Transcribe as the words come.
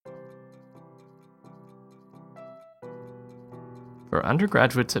For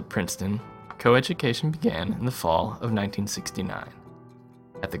undergraduates at Princeton, coeducation began in the fall of 1969.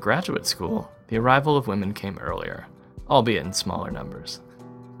 At the graduate school, the arrival of women came earlier, albeit in smaller numbers.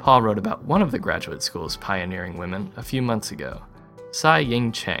 Paul wrote about one of the graduate school's pioneering women a few months ago,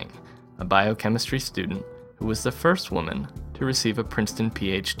 Tsai-Ying Cheng, a biochemistry student who was the first woman to receive a Princeton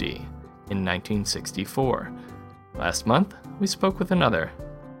PhD in 1964. Last month, we spoke with another,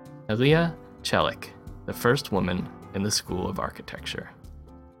 Elia Chelik, the first woman in the School of Architecture.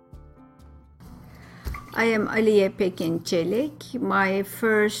 I am Aliye Pekin Çelik. My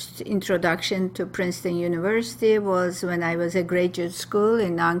first introduction to Princeton University was when I was at graduate school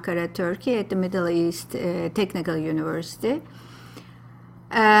in Ankara, Turkey, at the Middle East Technical University.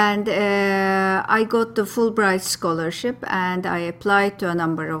 And I got the Fulbright scholarship and I applied to a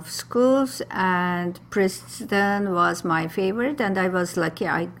number of schools, and Princeton was my favorite, and I was lucky.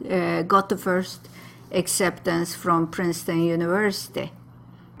 I got the first acceptance from Princeton University,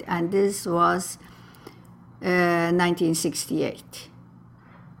 and this was 1968.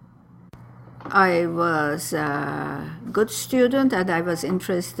 I was a good student and I was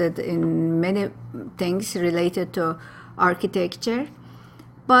interested in many things related to architecture.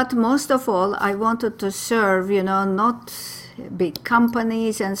 But most of all, I wanted to serve, not big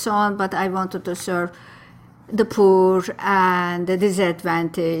companies and so on, but I wanted to serve the poor and the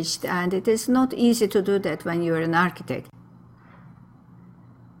disadvantaged. And it is not easy to do that when you're an architect.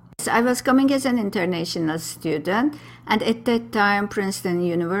 I was coming as an international student, and at that time, Princeton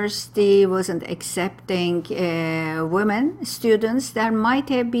University wasn't accepting women students. There might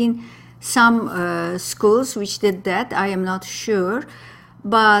have been some schools which did that, I am not sure.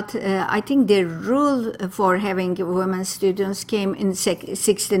 But I think the rule for having women students came in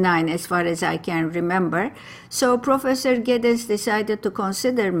 69, as far as I can remember. So Professor Geddes decided to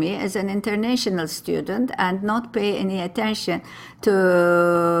consider me as an international student and not pay any attention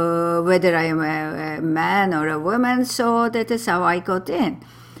to whether I am a man or a woman. So that is how I got in.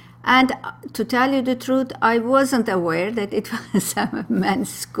 And to tell you the truth, I wasn't aware that it was a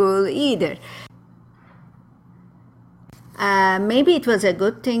men's school either. Maybe it was a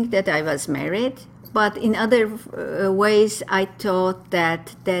good thing that I was married, but in other ways I thought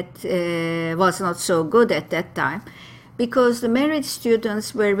that was not so good at that time, because the married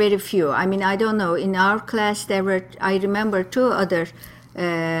students were very few. I mean, I don't know, in our class I remember two other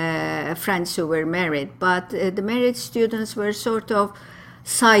friends who were married, but the married students were sort of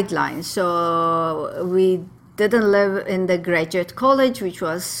sidelined. So we didn't live in the graduate college, which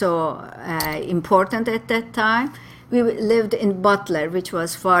was so important at that time. We lived in Butler, which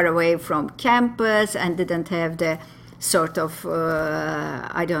was far away from campus and didn't have the sort of,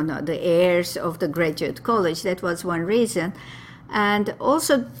 the airs of the graduate college. That was one reason. And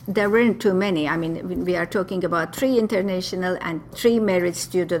also, there weren't too many. I mean, we are talking about 3 international and 3 married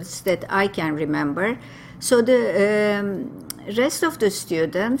students that I can remember. So the rest of the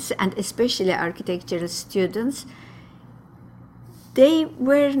students, and especially architectural students, they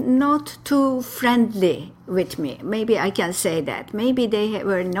were not too friendly with me. Maybe I can say that. Maybe they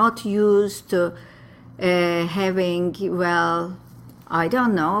were not used to having, female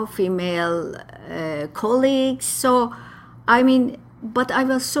colleagues. So, but I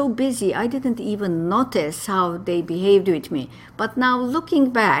was so busy, I didn't even notice how they behaved with me. But now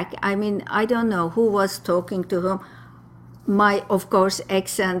looking back, I don't know who was talking to whom. My, of course,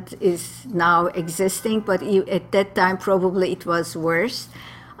 accent is now existing, but at that time probably it was worse.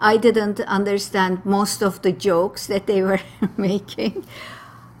 I didn't understand most of the jokes that they were making.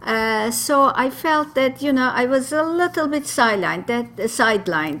 So I felt that, I was a little bit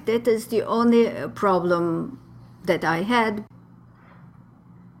sidelined. That is the only problem that I had.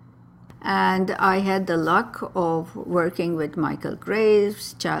 And I had the luck of working with Michael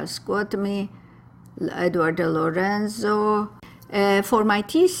Graves, Charles Guattami, Eduardo Lorenzo. For my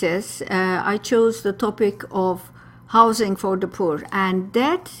thesis, I chose the topic of housing for the poor, and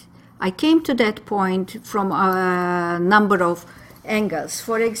that I came to that point from a number of angles.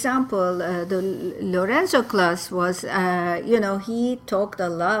 For example, the Lorenzo class was, he talked a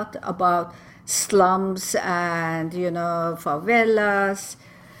lot about slums and, favelas,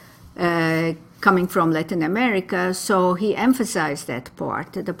 coming from Latin America, so he emphasized that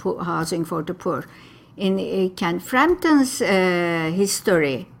part, the housing for the poor. In Ken Frampton's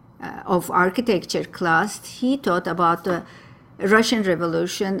history of architecture class, he taught about the Russian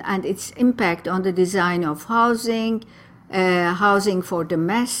Revolution and its impact on the design of housing, housing for the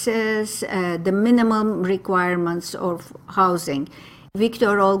masses, the minimum requirements of housing.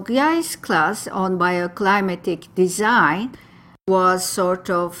 Victor Olgay's class on bioclimatic design was sort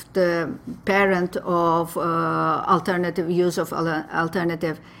of the parent of alternative use of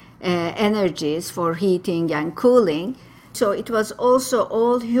alternative energies for heating and cooling. So it was also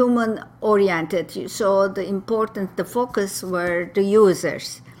all human oriented. So the focus were the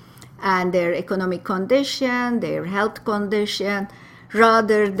users and their economic condition, their health condition,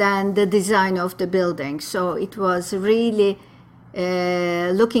 rather than the design of the building. So it was really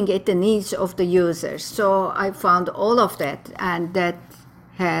looking at the needs of the users. So I found all of that, and that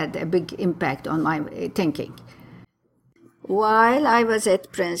had a big impact on my thinking. While I was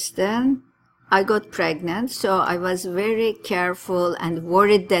at Princeton, I got pregnant, so I was very careful and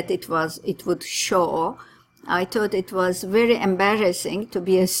worried that it would show. I thought it was very embarrassing to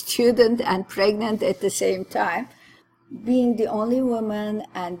be a student and pregnant at the same time. Being the only woman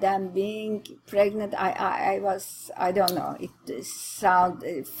and then being pregnant, I don't know, it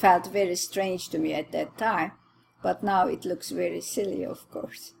felt very strange to me at that time, but now it looks very silly, of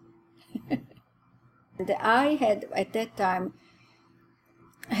course. And I had, at that time,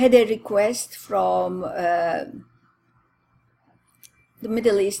 had a request from the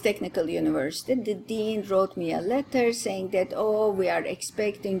Middle East Technical University. The dean wrote me a letter saying that, we are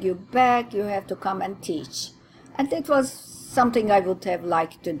expecting you back, you have to come and teach. And that was something I would have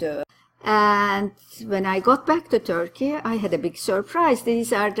liked to do. And when I got back to Turkey, I had a big surprise.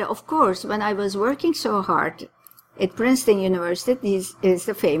 These are of course, when I was working so hard at Princeton University, this is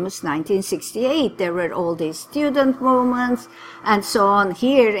the famous 1968. There were all these student movements and so on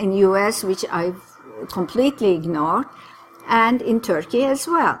here in US, which I've completely ignored, and in Turkey as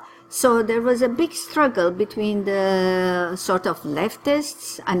well. So there was a big struggle between the sort of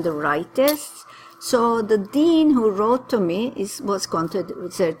leftists and the rightists. So the dean who wrote to me was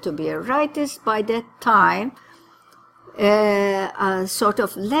considered to be a rightist by that time. A sort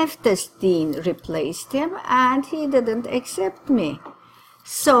of leftist dean replaced him, and he didn't accept me.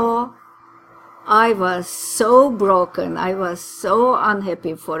 So I was so broken, I was so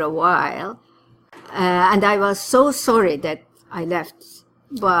unhappy for a while, and I was so sorry that I left.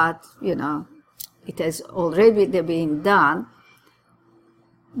 But, it has already been done.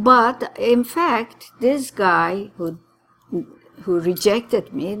 But in fact, this guy who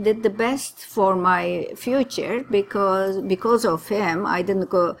rejected me did the best for my future, because of him I didn't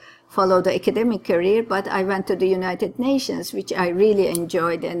go follow the academic career, but I went to the United Nations, which I really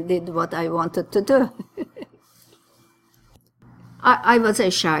enjoyed and did what I wanted to do. I was a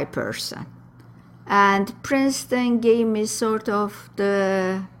shy person, and Princeton gave me sort of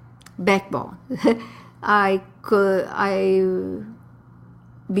the backbone. I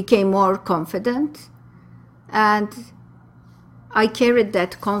became more confident, and I carried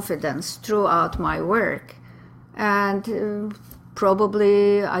that confidence throughout my work, and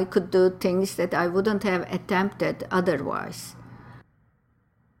probably I could do things that I wouldn't have attempted otherwise.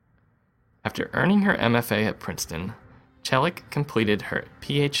 After earning her MFA at Princeton, Çelik completed her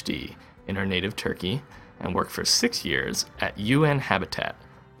PhD in her native Turkey and worked for 6 years at UN Habitat,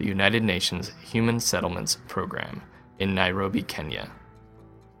 the United Nations Human Settlements Program, in Nairobi, Kenya.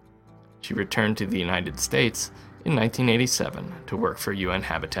 She returned to the United States in 1987 to work for UN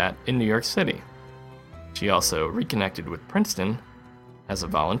Habitat in New York City. She also reconnected with Princeton as a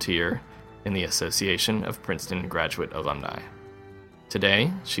volunteer in the Association of Princeton Graduate Alumni.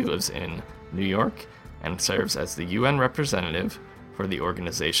 Today, she lives in New York and serves as the UN representative for the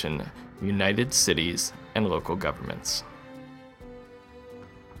organization United Cities and Local Governments.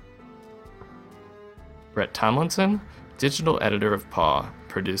 Brett Tomlinson, digital editor of PAW,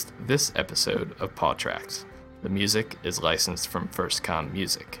 produced this episode of Paw Tracks. The music is licensed from FirstCom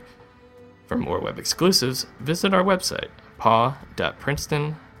Music. For more web exclusives, visit our website,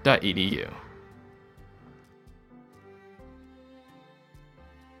 paw.princeton.edu.